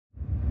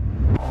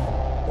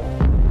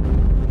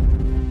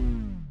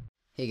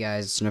Hey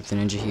guys, it's Nerf the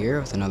Ninja here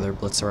with another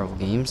Blitz Survival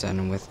Games, and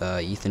I'm with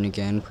Ethan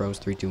again,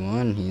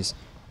 Pros321. He's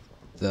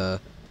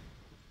the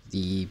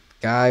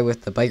guy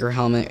with the biker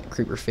helmet,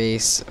 creeper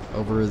face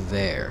over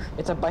there.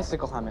 It's a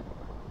bicycle helmet.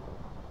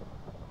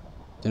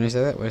 Didn't I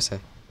say that? What did I say?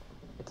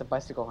 It's a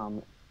bicycle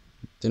helmet.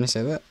 Didn't I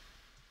say that?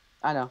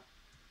 I know,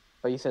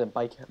 but you said a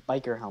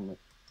biker helmet.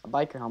 A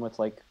biker helmet's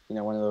like, you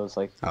know, one of those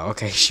like. Oh,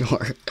 okay,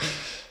 sure.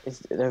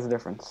 There's a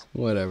difference.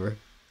 Whatever.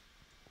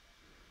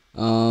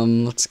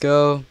 Let's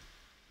go.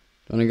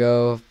 Wanna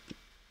go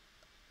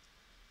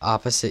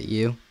opposite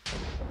you?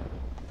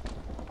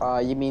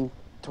 You mean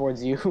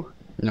towards you?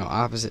 No,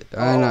 opposite.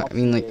 Oh, No, I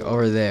mean like opposite.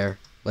 over there,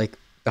 like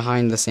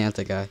behind the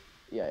Santa guy.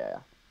 Yeah.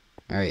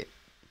 All right.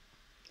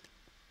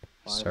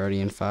 Starting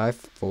in 5,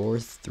 4,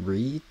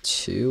 3,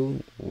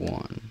 2,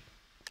 1.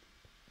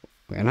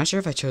 Wait, I'm not sure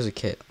if I chose a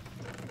kit.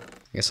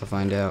 I guess I'll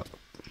find out.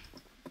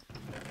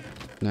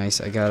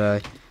 Nice. I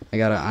got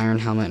an iron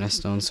helmet and a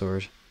stone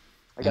sword.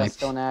 I got a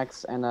stone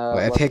axe and a.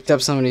 Wait, I picked up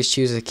somebody's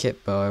choose a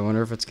kit bow. I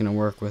wonder if it's gonna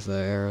work with the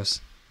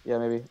arrows. Yeah,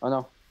 maybe. Oh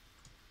no,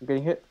 I'm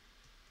getting hit.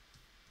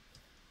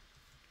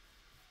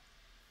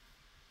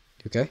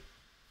 You okay?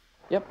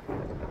 Yep.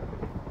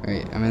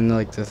 Alright, I'm in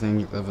like the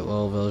thing of a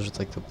little village with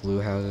like the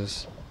blue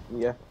houses.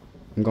 Yeah.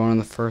 I'm going on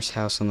the first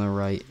house on the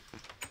right.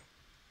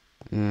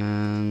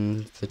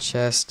 And the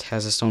chest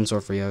has a stone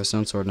sword for you. I have a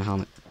stone sword and a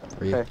helmet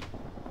for you. Okay.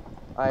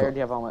 I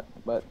already have helmet,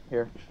 but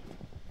here.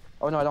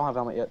 Oh no, I don't have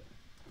helmet yet.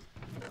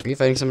 Are you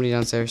fighting somebody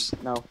downstairs?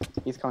 No,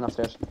 he's coming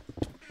upstairs.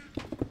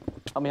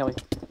 Help me.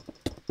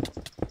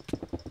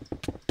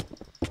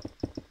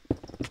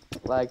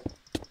 Lag.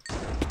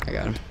 I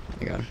got him.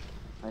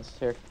 Nice.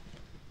 Here.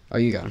 Oh,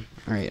 you got him.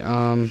 Alright,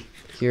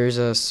 here's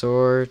a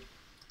sword.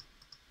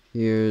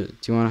 Here, do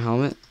you want a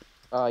helmet?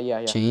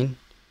 Yeah. Chain?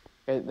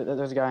 Okay,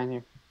 there's a guy in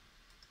here.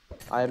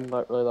 I'm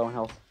really low on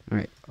health.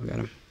 Alright, I got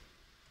him.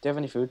 Do you have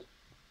any food?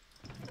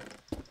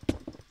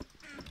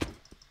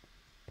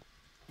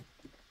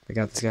 I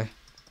got this guy.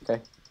 Okay.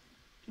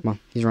 Come on,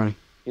 he's running.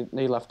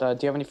 He left. Do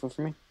you have any food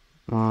for me?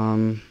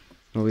 Well,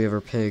 we have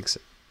our pigs.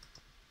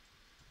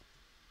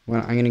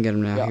 Well, I'm gonna get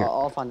him now. Yeah, Here.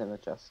 I'll find it in the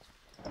chest.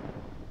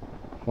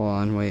 Hold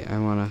on, wait, I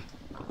wanna...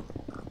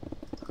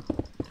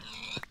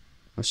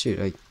 Oh shoot,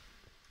 I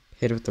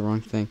hit it with the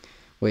wrong thing.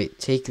 Wait,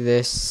 take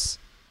this.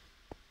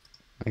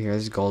 Right here,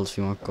 there's gold if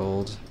you want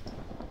gold.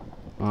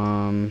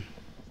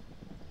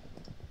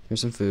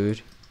 Here's some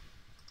food.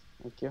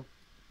 Thank you.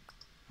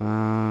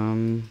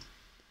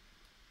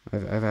 I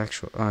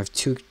have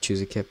 2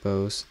 choose a kit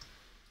bows.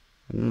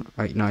 No,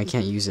 I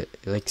can't use it.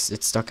 Like,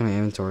 it's stuck in my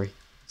inventory.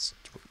 It's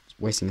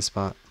wasting a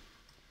spot.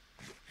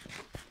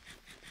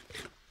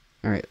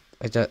 Alright,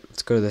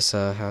 let's go to this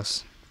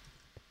house.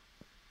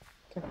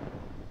 Okay.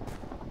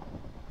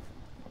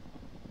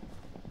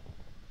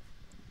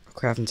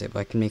 Crafting table,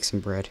 I can make some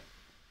bread.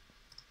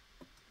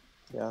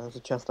 Yeah, there's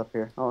a chest up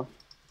here. Oh,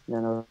 yeah,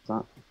 no, it's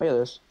not. Oh, yeah,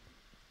 there's.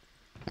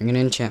 I'm gonna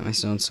enchant my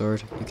stone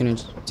sword. Do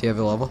you have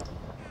a level?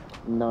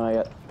 No, not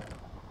yet.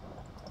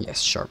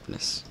 Yes,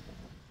 sharpness.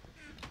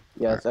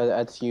 Yeah,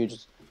 that's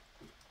huge.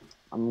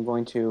 I'm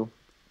going to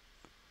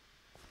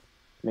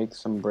make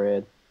some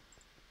bread.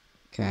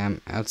 Okay,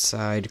 I'm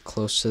outside,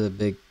 close to the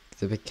big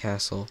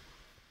castle.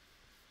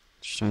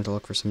 Just trying to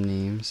look for some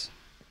names.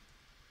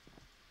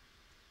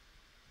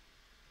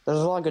 There's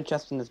a lot of good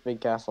chests in this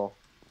big castle.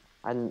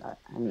 I didn't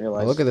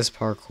realize. Oh, look at this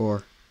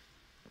parkour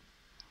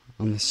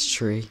on this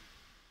tree.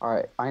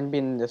 Alright, I'm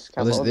being in this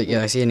Oh, castle.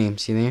 yeah, I see a name.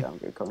 See the name? Yeah, I'm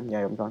good. Coming.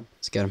 Yeah, I'm going.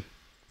 Let's get him.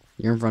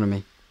 You're in front of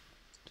me.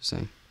 Just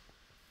saying.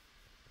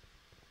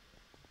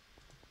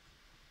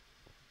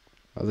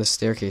 Oh, this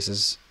staircase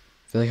is...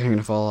 I feel like I'm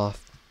gonna fall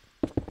off.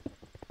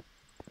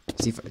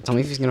 Tell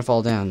me if he's gonna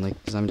fall down, like,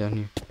 because I'm down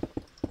here.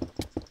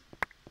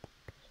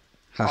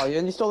 Ha. Oh,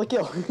 you stole the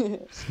kill.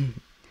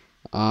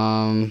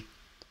 I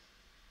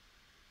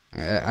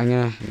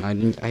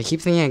keep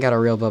thinking I got a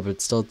real bow,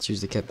 but still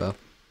choose the kit bow.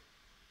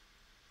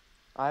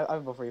 I have a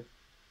bow for you.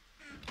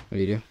 What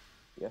do you do?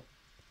 Yeah.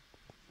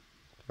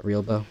 A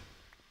real bow.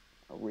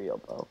 A real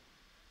bow.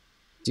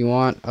 Do you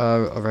want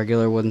a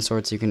regular wooden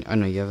sword so you can... Oh,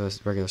 no, you have a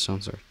regular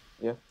stone sword.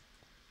 Yeah.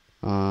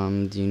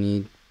 Do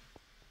you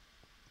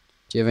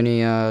have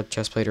any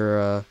chest plate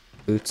or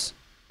boots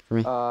for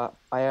me? I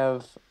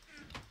have...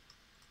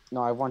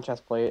 No, I have 1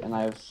 chest plate, and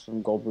I have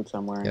some gold boots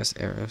I'm wearing. Yes,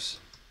 arrows.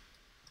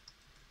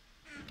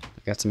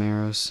 I got some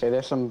arrows. Okay,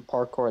 there's some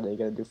parkour that you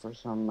gotta do for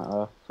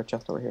for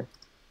chest over here.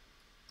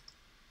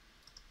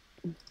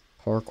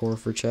 Parkour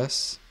for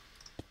chests.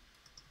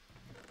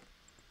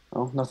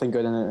 Oh, nothing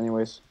good in it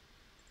anyways.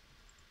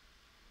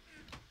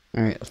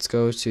 Alright, let's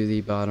go to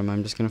the bottom.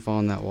 I'm just gonna fall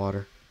in that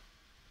water.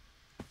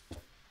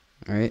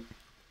 Alright.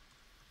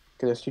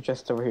 Okay, there's 2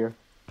 chests over here.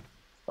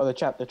 Oh, they're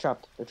trapped. Okay,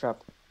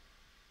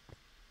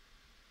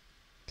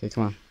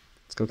 come on.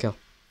 Let's go kill.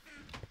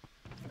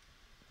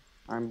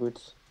 Iron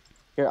boots.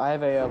 Here, I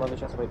have a leather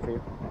chest plate for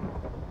you.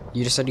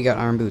 You just said you got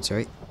iron boots,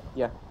 right?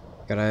 Yeah.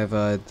 Gotta have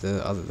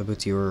the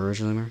boots you were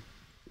originally wearing?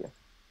 Yeah.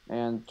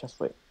 And chest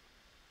plate.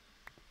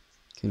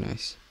 Okay,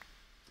 nice.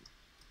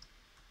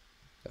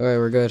 Alright,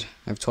 we're good.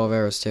 I have 12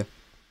 arrows too.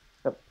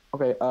 Yep.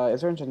 Okay,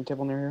 is there an enchanting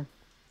table near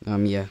here?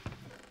 Yeah.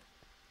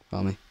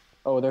 Follow me.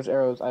 Oh, there's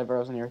arrows. I have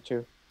arrows in here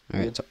too.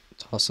 Alright,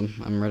 it's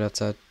awesome. I'm right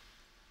outside.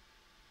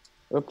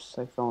 Oops,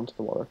 I fell into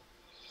the water.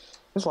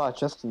 There's a lot of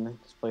chests in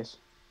this place.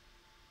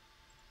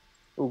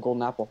 Ooh,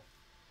 golden apple.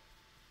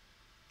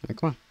 Alright,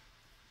 come on.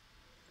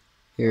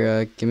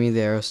 Here, give me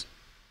the arrows.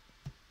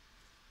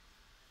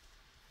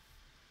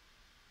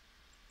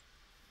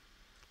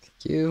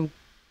 Thank you.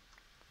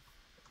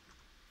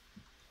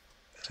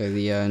 Okay,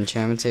 the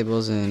enchantment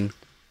table's in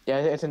Yeah,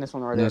 it's in this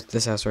one right there.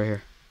 this house right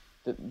here.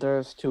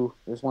 There's two.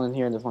 There's one in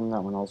here and there's one in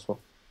that one also.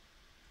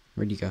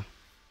 Where'd you go?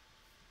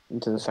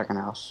 Into the second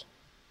house.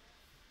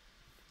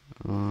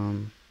 I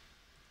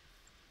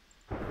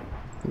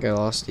think I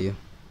lost you.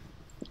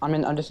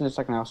 I'm just in the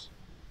second house.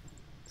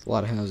 It's a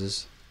lot of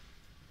houses.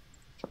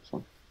 Check this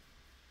one.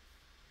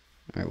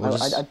 Alright, we'll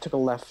just... I took a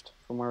left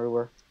from where we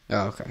were.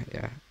 Oh, okay,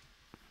 yeah.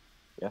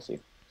 Yeah, see.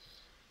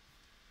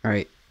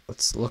 Alright,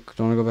 let's look.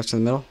 Do you want to go back to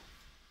the middle?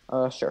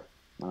 Sure.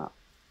 Why not?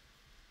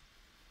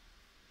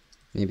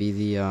 Maybe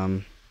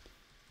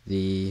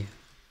the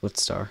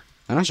Blitz Star.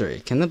 I'm not sure.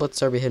 Can the Blitz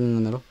Star be hidden in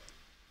the middle?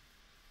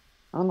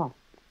 I don't know.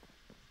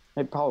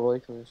 Maybe probably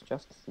because there's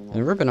chests in I've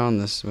there. never been on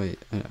this. Wait,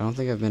 I don't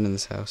think I've been in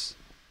this house.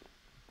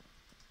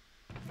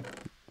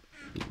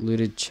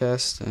 Looted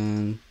chest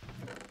and...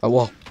 Oh,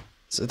 well.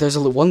 So there's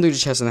one looted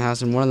chest in the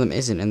house and one of them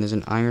isn't, and there's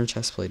an iron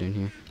chest plate in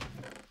here.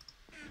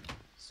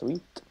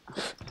 Sweet.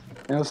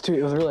 And it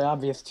was really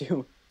obvious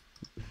too.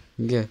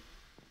 Yeah.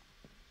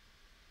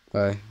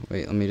 Alright,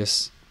 wait, let me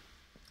just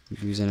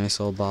use a nice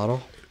little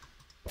bottle.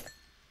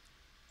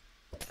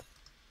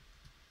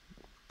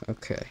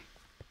 Okay.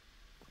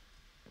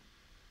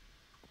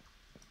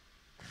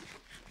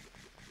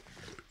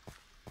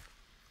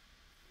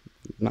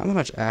 Not that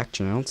much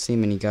action. I don't see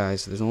many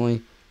guys. There's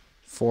only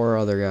 4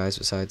 other guys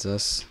besides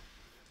us.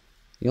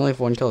 You only have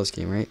 1 kill this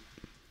game, right?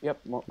 Yep.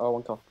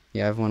 One kill.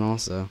 Yeah, I have 1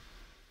 also.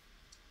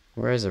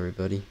 Where is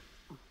everybody?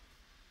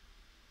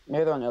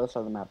 Maybe they're on the other side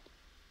of the map.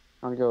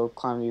 I'm gonna go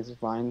climb these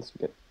vines.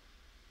 Get.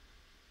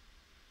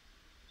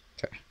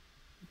 Okay.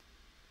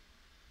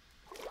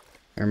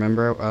 I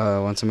remember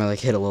one time I like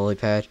hit a lily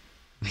pad.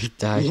 I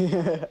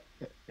died.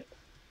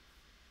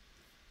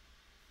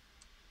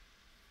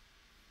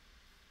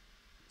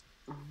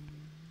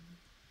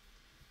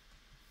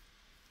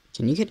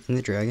 Can you get in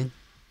the dragon?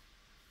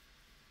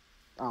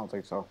 I don't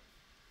think so.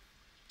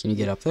 Can you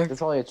get up there? There's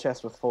probably a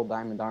chest with full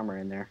diamond armor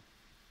in there.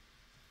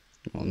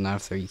 Well, not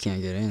if there you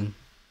can't get in.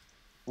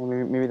 Well,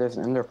 maybe there's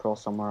an ender pearl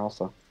somewhere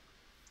also.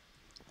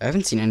 I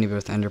haven't seen anybody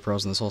with ender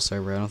pearls in this whole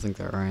server. I don't think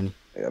there are any.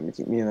 Yeah, me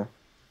either.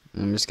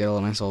 I'm just get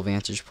a nice little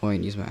vantage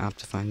point. Use my app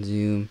to find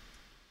zoom,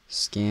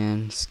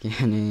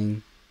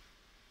 scanning.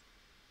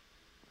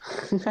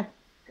 Just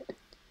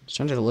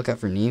trying to look out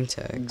for name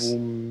tags.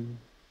 Boom.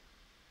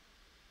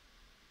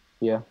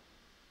 Yeah.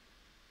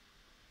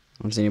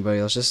 I don't see anybody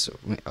else. Just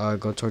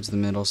go towards the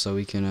middle so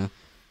we can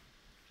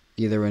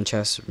either win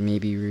chests,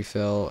 maybe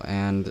refill,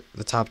 and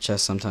the top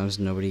chest sometimes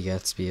nobody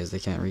gets because they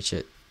can't reach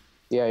it.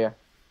 Yeah, yeah.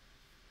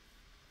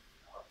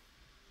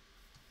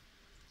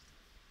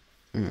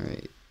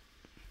 Alright.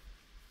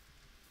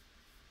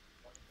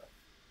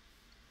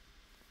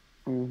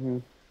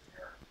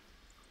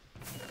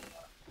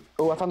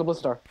 Oh, I found the blitz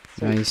star.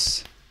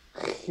 Nice.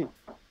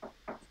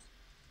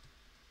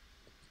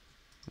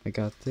 I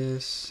got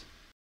this.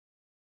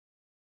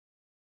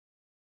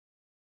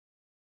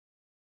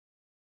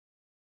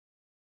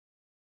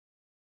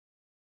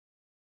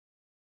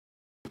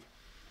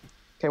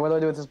 Okay, what do I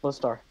do with this blitz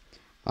star?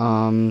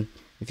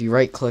 If you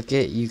right click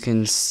it, you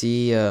can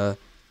see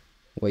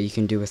what you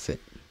can do with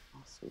it.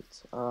 Oh,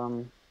 sweet.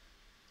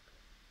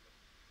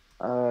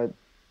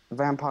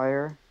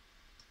 Vampire.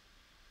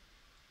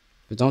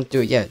 But don't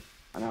do it yet.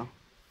 I know.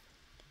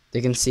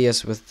 They can see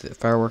us with the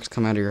fireworks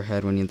come out of your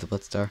head when you hit the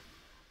Blitz Star.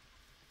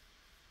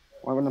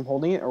 When I'm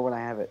holding it or when I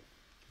have it?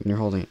 When you're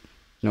holding it.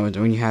 No,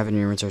 when you have it in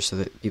your inventory so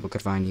that people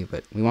could find you,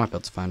 but we want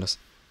people to find us.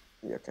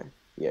 Yeah, okay.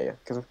 Yeah, yeah.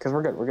 Cause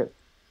we're good.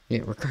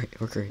 Yeah, we're great.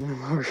 We're great.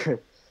 We're good.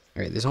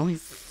 Alright, there's only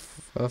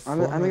I'm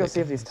gonna go see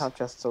if these top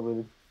chests are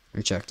looted.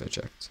 I checked.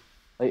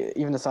 Like,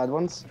 even the side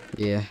ones?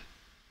 Yeah.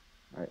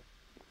 Alright.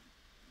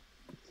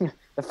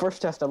 The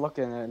first chest I look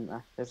in and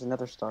there's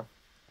another star.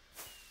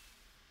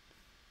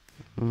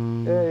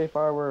 Yay,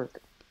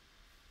 firework.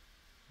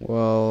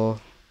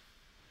 Well,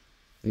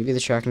 maybe the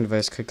tracking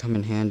device could come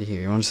in handy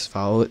here. You want to just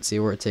follow it, see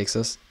where it takes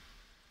us?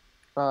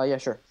 Yeah,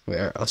 sure.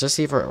 Wait, let's just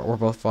see if we're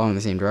both following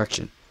the same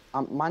direction.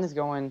 Mine is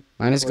going...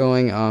 Mine's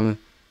going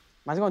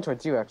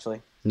towards you,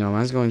 actually. No,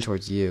 mine's going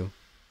towards you.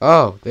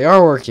 Oh, they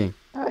are working.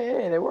 Oh,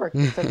 yeah, they work.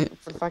 Except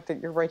for the fact that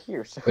you're right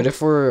here, so... But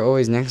if we're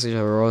always next to each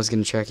other, we're always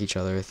going to track each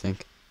other, I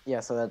think. Yeah,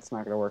 so that's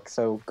not gonna work.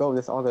 So I'll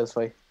go this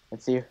way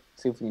and see if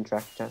we can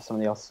track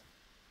somebody else.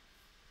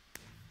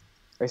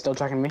 Are you still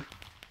tracking me?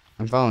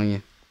 I'm following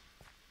you.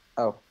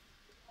 Oh.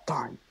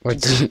 Darn.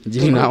 What, do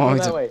you not want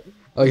me to... Way.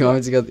 Oh, you want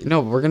me to go...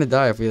 No, but we're going to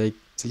die if we, like,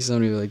 see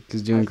somebody, like,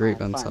 who's doing great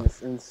by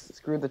themselves. And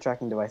screw the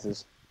tracking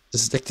devices.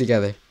 Just stick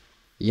together.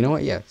 You know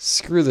what? Yeah,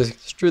 screw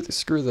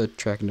the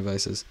tracking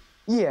devices.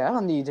 Yeah, I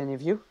don't need any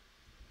of you.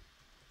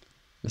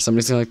 And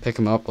somebody's gonna like pick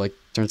him up. Like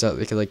turns out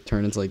they could like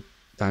turn into like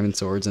diamond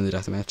swords in the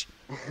deathmatch.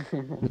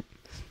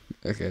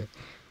 Okay.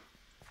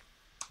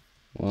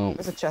 Well,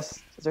 There's a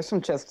chest. There's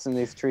some chests in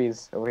these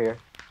trees over here.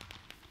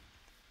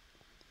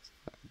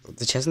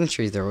 the chests in the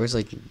trees, they're always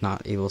like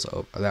not able to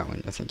open. That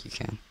one, I think you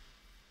can.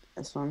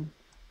 This one.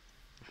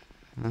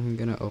 I'm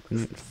gonna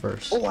open it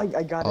first. Oh, I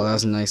got it. Oh, that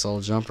was a nice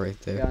little jump right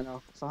there. Yeah, I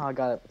know. Somehow I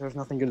got it. There's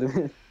nothing good in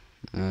it.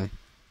 You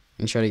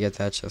can try to get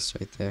that chest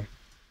right there.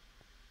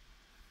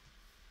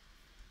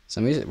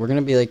 We're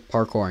gonna be like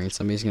parkouring.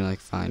 Somebody's gonna like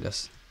find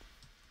us.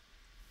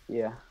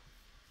 Yeah.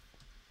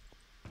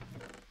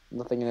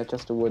 Nothing in it,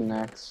 just a wooden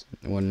axe.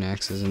 Wooden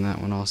axes in that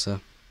one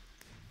also.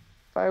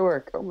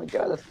 Firework. Oh my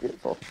god, that's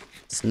beautiful.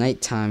 It's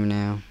nighttime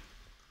now.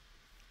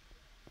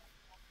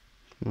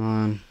 Come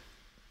on.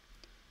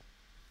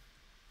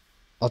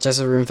 All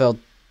chests of room filled.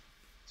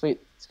 Sweet.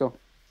 Let's go.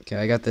 Okay,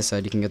 I got this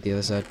side. You can get the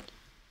other side.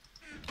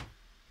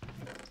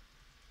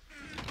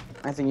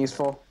 Anything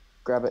useful?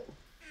 Grab it.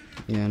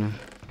 Yeah, no.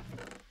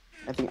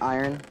 Anything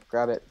iron?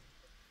 Grab it.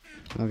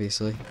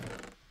 Obviously.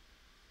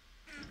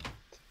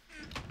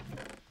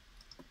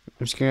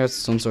 I'm just gonna get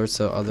stone swords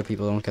so other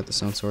people don't get the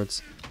stone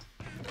swords.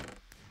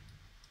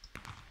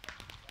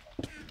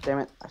 Damn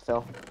it, I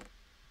fell.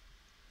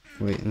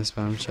 Wait, in this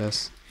bottom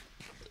chest.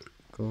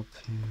 Gold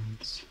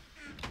pants.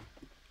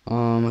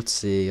 Let's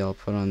see. I'll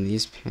put on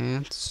these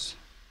pants.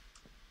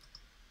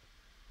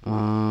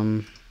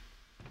 Throw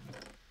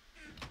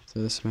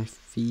this on my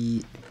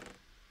feet.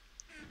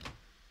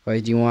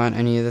 Wait, do you want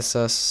any of this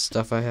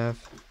stuff I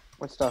have?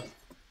 What stuff?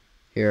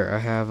 Here, I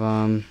have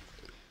I'm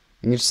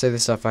gonna just say the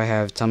stuff I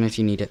have. Tell me if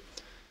you need it.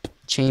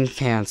 Chain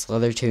pants,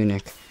 leather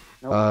tunic,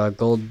 Nope.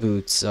 gold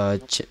boots,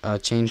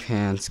 chain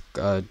pants,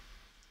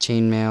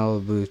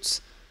 chainmail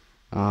boots,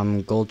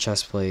 gold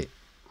chest plate.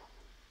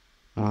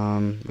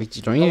 Wait,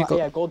 you don't need a gold.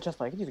 Yeah, gold chest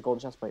plate. I could use a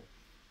gold chest plate.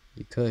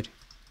 You could.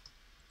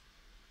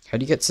 How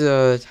do you get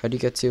to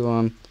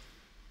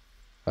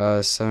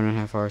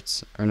 7.5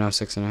 hearts? Or no,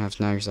 6.5.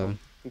 Now you're 7.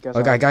 Because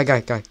Oh, guy.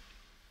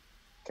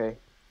 Okay.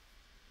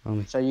 Follow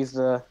me. Should I use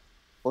the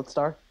Blitz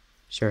star?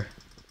 Sure.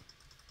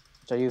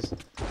 Should I use?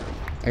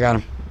 I got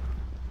him.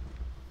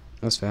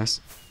 That was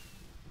fast.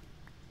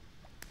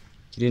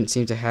 You didn't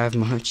seem to have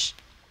much.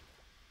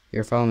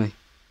 Here, follow me.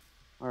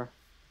 Or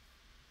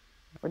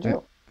where'd you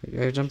go?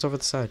 I jumped over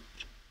the side.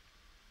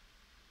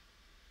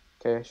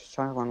 Okay, she's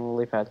trying to run a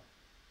lily pad.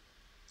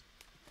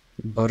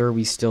 Butter,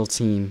 we still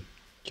team.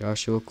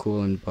 Joshua,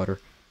 Cool, and Butter.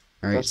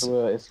 Alright.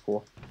 Joshua is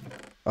cool.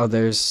 Oh,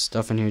 there's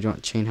stuff in here. Do you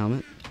want chain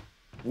helmet?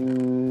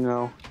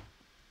 No,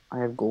 I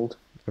have gold.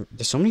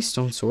 There's so many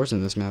stone swords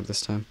in this map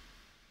this time.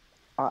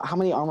 How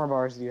many armor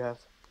bars do you have?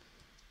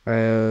 I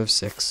have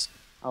 6.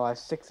 Oh, I have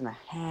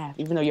 6.5.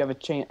 Even though you have a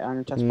chain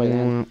iron chest plate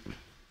and.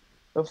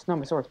 Oops, no,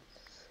 my sword.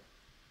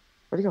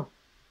 Where'd it go?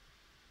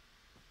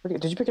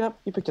 Did you pick it up?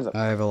 You picked it up.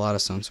 I have a lot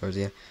of stone swords,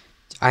 yeah.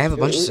 I have a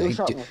bunch It of... was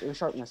sharpness. It was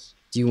sharpness.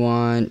 Do you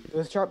want... It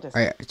was sharpness.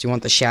 Alright, do you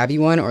want the shabby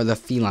one or the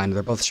feline?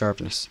 They're both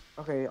sharpness.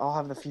 Okay, I'll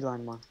have the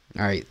feline one.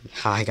 Alright,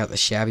 I got the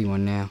shabby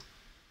one now.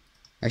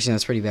 Actually,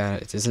 that's pretty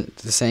bad. It isn't...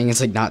 The saying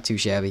is, like, not too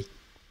shabby.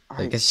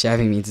 Alright. I guess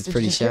shabby means it's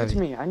pretty Just give it shabby. to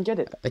me. I didn't get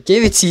it. I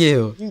gave it to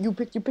you! You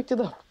picked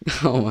it up.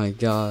 Oh my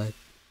god.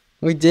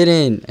 We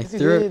didn't! I Yes, you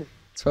threw did. it...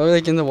 It's probably,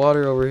 like, in the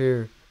water over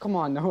here. Come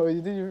on, no,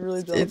 you didn't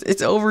really jump.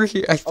 It's over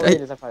here. Oh,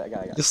 it is. I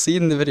got it. You'll see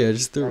it in the video. I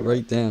just threw it Okay.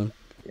 right down.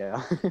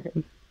 Yeah.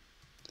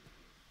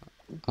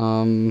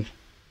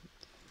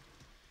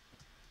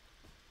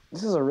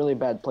 This is a really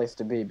bad place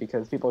to be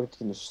because people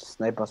can just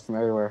snipe us from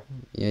everywhere.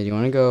 Yeah, do you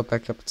want to go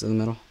back up to the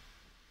middle?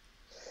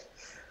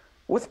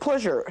 With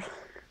pleasure.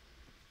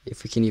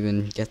 If we can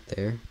even get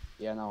there.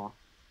 Yeah, no.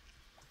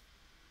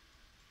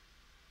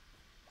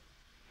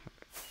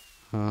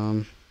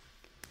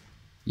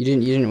 You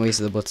didn't waste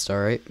the Blitz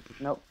star, right?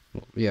 Nope.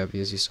 Well, yeah,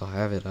 because you still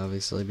have it,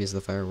 obviously, because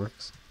of the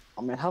fireworks.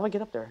 Oh man, how do I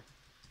get up there?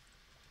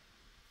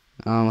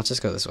 Let's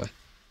just go this way.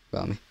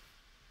 Follow me.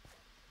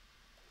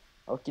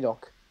 Okie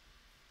doke.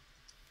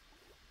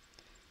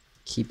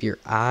 Keep your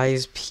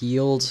eyes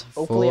peeled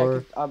Hopefully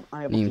for... I'm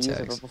able name to use it,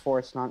 tags. but before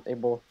it's not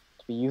able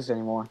to be used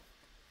anymore.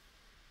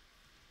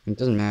 It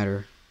doesn't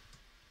matter.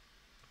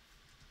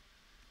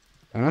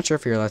 I'm not sure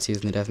if you're allowed to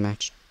use in the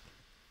deathmatch.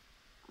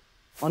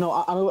 Oh no,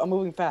 I'm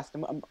moving fast.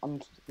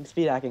 I'm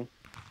speed hacking.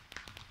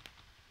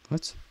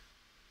 What?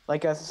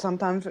 Like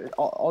sometimes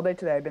all day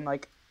today I've been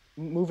like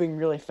moving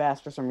really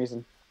fast for some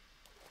reason.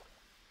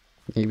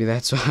 Maybe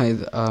that's why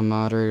the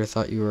moderator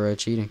thought you were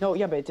cheating. No,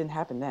 yeah, but it didn't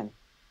happen then.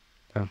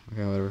 Oh,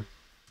 okay, whatever.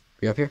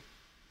 You up here?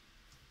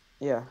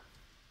 Yeah.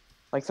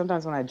 Like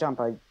sometimes when I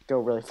jump, I go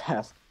really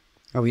fast.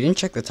 Oh, we didn't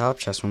check the top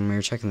chest when we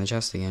were checking the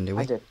chest again, did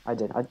we? I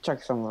did. I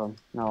checked some of them,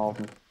 not all of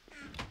them.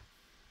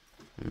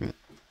 Alright.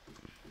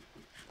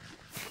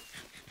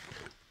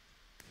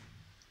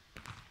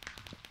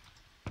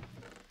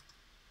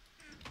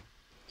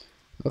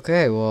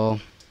 Okay, well,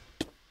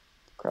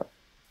 Crap.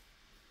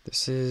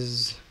 this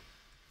is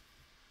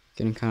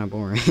getting kind of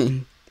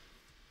boring.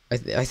 I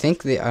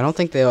don't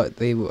think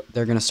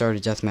they're gonna start a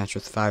deathmatch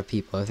with 5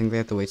 people. I think they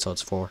have to wait till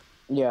it's 4.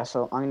 Yeah,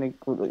 so I'm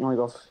gonna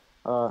go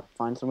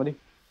find somebody.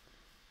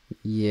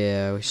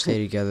 Yeah, we stay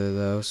together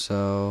though.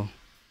 So,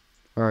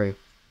 where are you?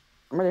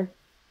 I'm right here.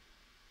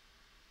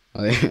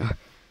 Oh, there you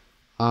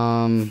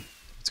are.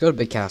 Let's go to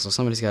Big Castle.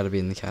 Somebody's got to be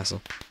in the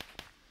castle.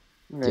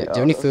 Okay, Do you have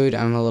any food?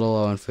 I'm a little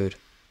low on food.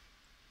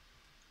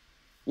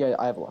 yeah,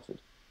 I have a lot of food.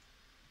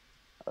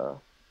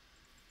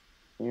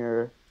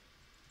 Here,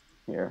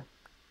 here,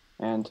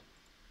 and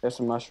there's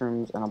some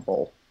mushrooms and a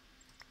bowl.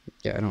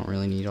 Yeah, I don't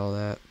really need all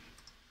that.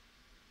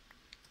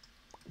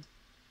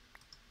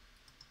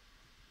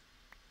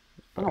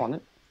 I don't want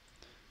it.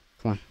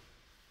 Come on.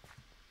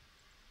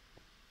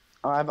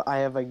 Oh, I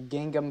have a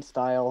Gangnam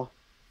style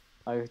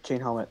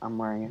chain helmet. I'm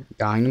wearing it.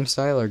 Gangnam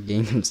style or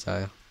Gangnam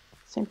style?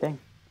 Same thing.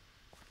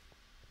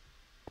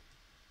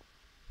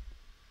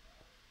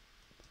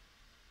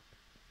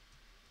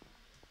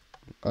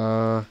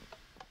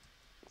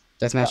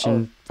 Deathmatch oh.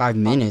 in 5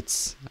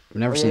 minutes. I've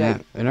never seen yeah.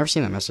 that. I've never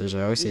seen that message.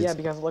 I always see Yeah, it.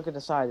 because look at the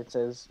side. It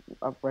says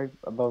up right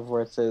above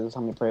where it says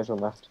how many players are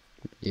left.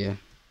 Yeah.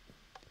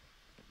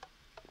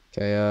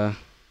 Okay, You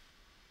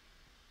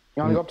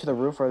want to go up to the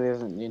roof where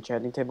there's the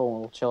enchanting table and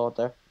we'll chill out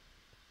there?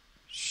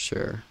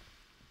 sure.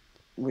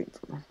 Wait,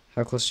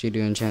 How close are you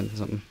to enchanting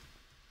something?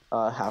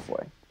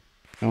 halfway.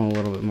 I'm a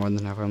little bit more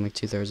than halfway. I'm like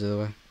 2/3 of the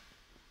way.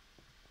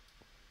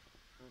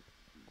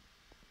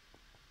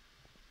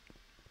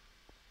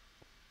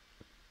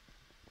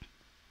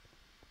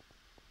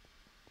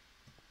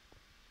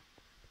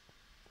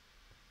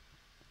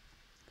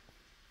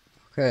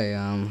 Okay,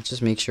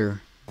 just make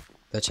sure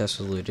that chest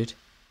was looted.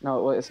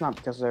 No, well, it's not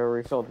because they were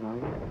refilled,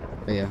 remember?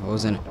 But yeah, what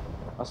was in it?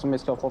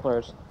 Somebody's killed 4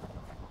 players.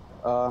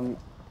 No,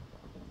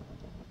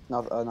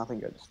 nothing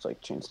good. Just like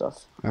chain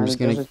stuff. I'm just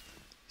there's gonna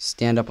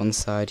stand up on the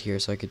side here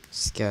so I could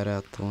scout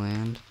out the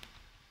land.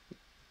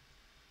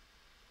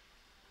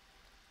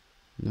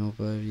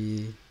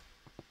 Nobody.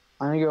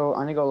 I'm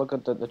gonna go look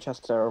at the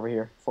chests that are over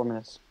here. 4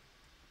 minutes.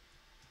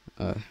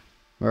 Where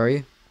are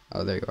you?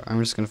 Oh, there you are. I'm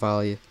just gonna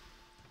follow you.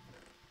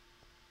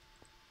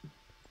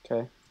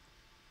 Okay. I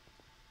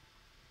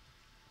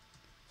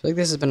feel like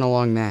this has been a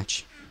long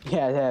match.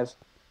 Yeah, it has.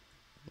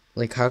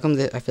 Like, how come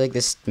I feel like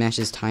this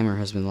match's timer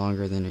has been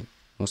longer than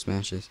most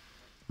matches?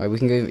 Alright, we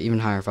can go even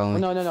higher. Follow me.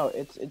 No.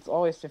 It's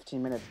always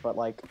 15 minutes, but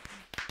like,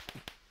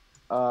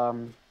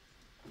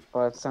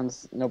 but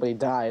since nobody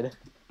died.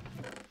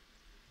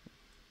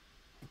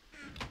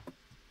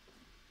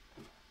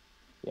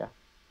 Yeah.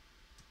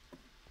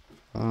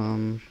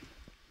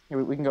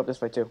 Here, we can go up this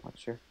way too. Not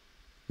sure.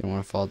 You don't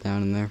want to fall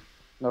down in there.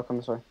 No, come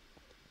this way.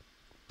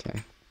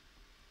 Okay.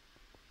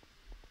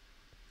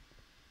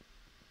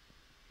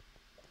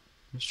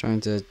 I'm just trying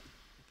to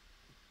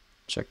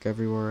check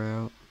everywhere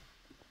out.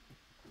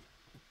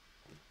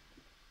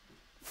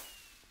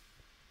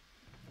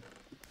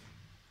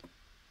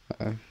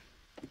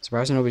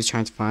 Surprised nobody's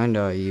trying to find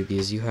you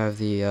because you have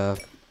the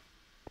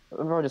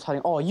We're just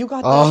hiding. Oh, you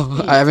got Oh,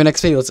 that. I have an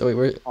XP. Let's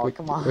wait.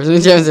 Come on. Where's an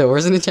enchantment table?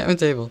 Where's an enchantment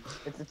table?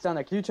 It's down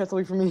there. Can you chest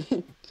away from me?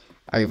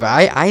 Alright, but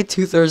I had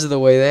 2/3 of the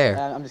way there.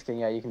 I'm just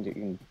kidding. Yeah, you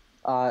can.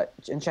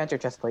 Enchant your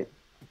chest plate.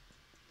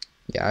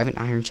 Yeah, I have an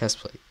iron chest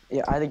plate.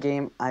 Yeah, I had a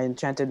game. I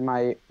enchanted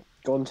my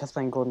golden chest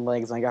plate and golden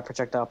legs, and I got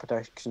projectile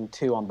protection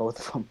 2 on both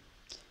of them.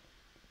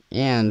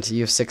 And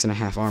you have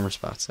 6.5 armor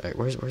spots. Alright,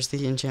 where's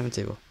the enchantment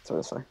table? So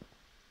this way.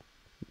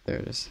 There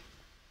it is.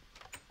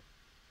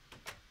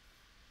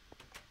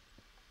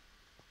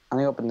 I'm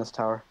gonna open this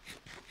tower.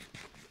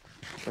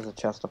 There's a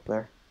chest up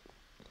there.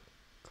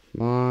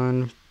 Come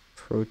on.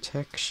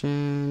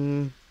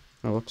 Protection.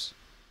 Oh, whoops.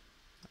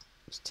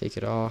 Let's take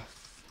it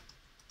off.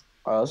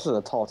 Oh, this is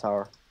a tall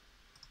tower.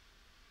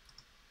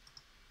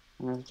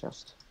 And there's a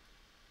chest.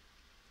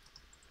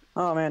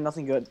 Oh man,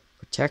 nothing good.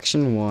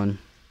 Protection 1.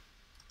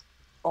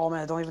 Oh man,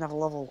 I don't even have a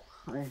level.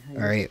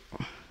 Alright.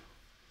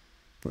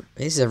 Where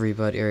is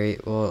everybody?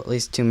 Alright, well, at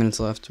least 2 minutes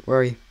left. Where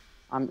are you?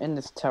 I'm in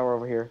this tower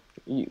over here.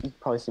 You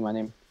probably see my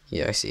name.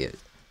 Yeah, I see it.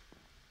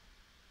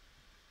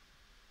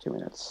 2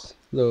 minutes.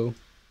 Hello.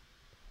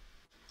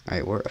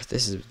 Alright,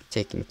 this is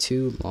taking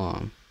too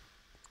long.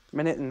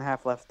 Minute and a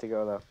half left to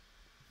go though.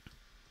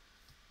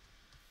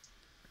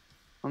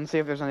 Let's see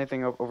if there's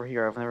anything over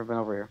here. I've never been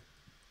over here.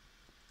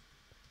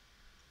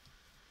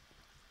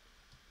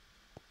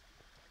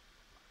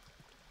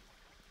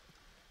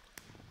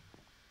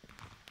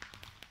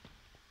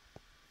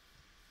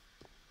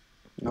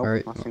 Nope,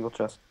 Alright. not a single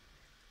chest.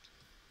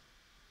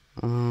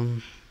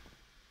 1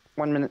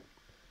 minute.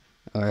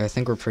 Alright, I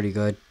think we're pretty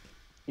good.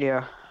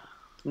 Yeah.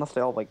 Unless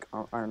they all like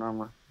iron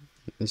armor.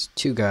 There's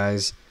 2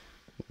 guys.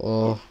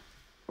 Well,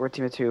 We're a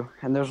team of 2.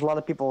 And there's a lot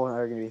of people that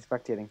are going to be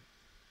spectating.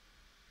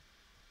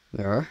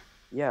 there are?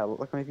 Yeah,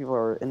 look how many people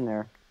are in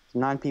there.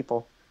 9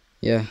 people.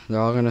 Yeah, they're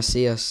all gonna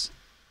see us.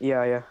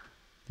 Yeah. They're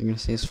gonna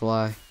see us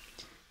fly.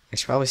 I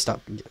should probably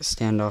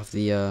stand off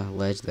the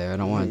ledge there. I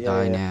don't want to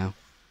die now.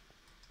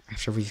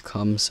 After we've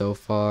come so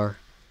far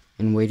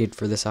and waited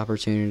for this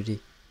opportunity.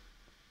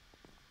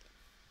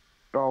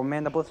 Oh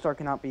man, the Blitz star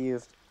cannot be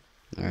used.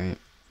 Alright.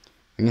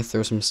 I'm gonna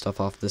throw some stuff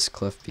off this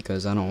cliff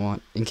because I don't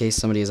want, in case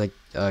somebody has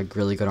like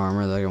really good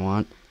armor that I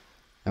want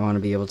to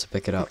be able to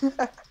pick it up.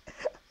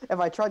 if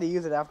I try to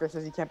use it after it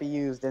says you can't be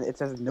used, then it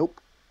says nope.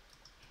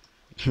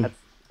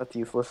 That's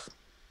useless.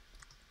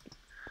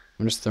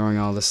 I'm just throwing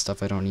all this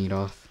stuff I don't need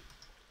off.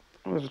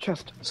 Oh, there's a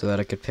chest. So that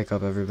I could pick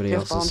up everybody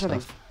Yes, else's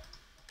volunteering. stuff.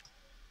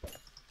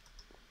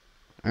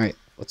 Alright,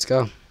 let's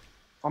go.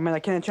 Oh man, I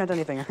can't enchant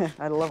anything. I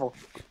had a level.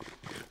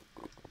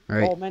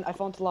 Alright. Oh man, I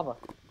fell into lava.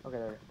 Okay,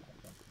 there.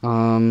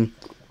 Are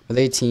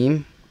they a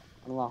team?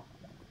 I don't know.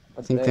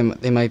 I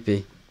think they might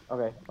be.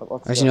 Okay,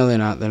 let's Actually, go. no, they're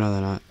not. They're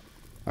not.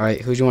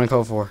 Alright, who do you want to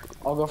go for?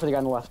 I'll go for the guy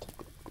on the left.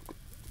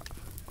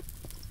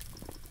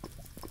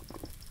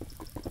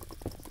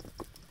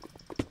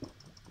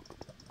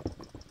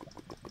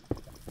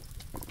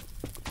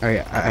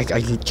 Alright,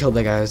 I can kill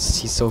that guy.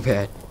 He's so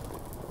bad.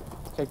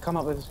 Okay, come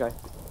up with this guy.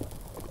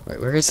 Wait,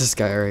 where is this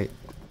guy? Alright.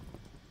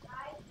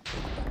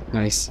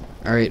 Nice.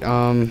 Alright,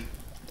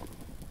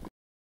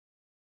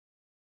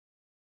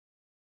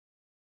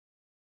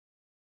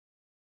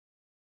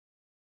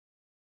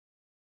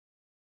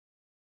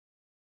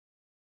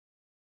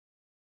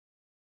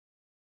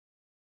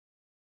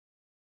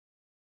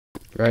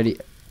 ready.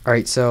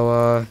 Alright,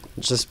 so,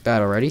 just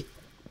battle. Ready?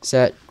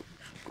 Set.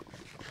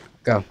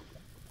 Go.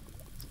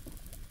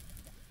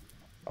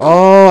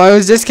 Oh, I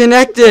was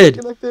disconnected!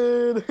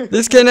 Disconnected!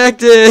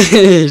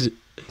 Disconnected!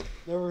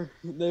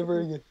 Never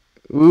again.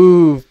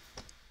 Ooh.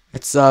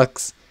 It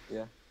sucks.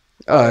 Yeah.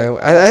 Oh,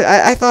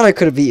 I thought I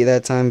could have beat you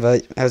that time,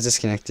 but I was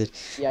disconnected.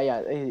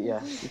 Yeah.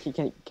 You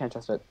can't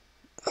trust it.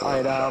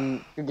 Alright,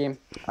 good game.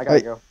 I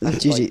gotta go.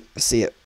 GG. See ya.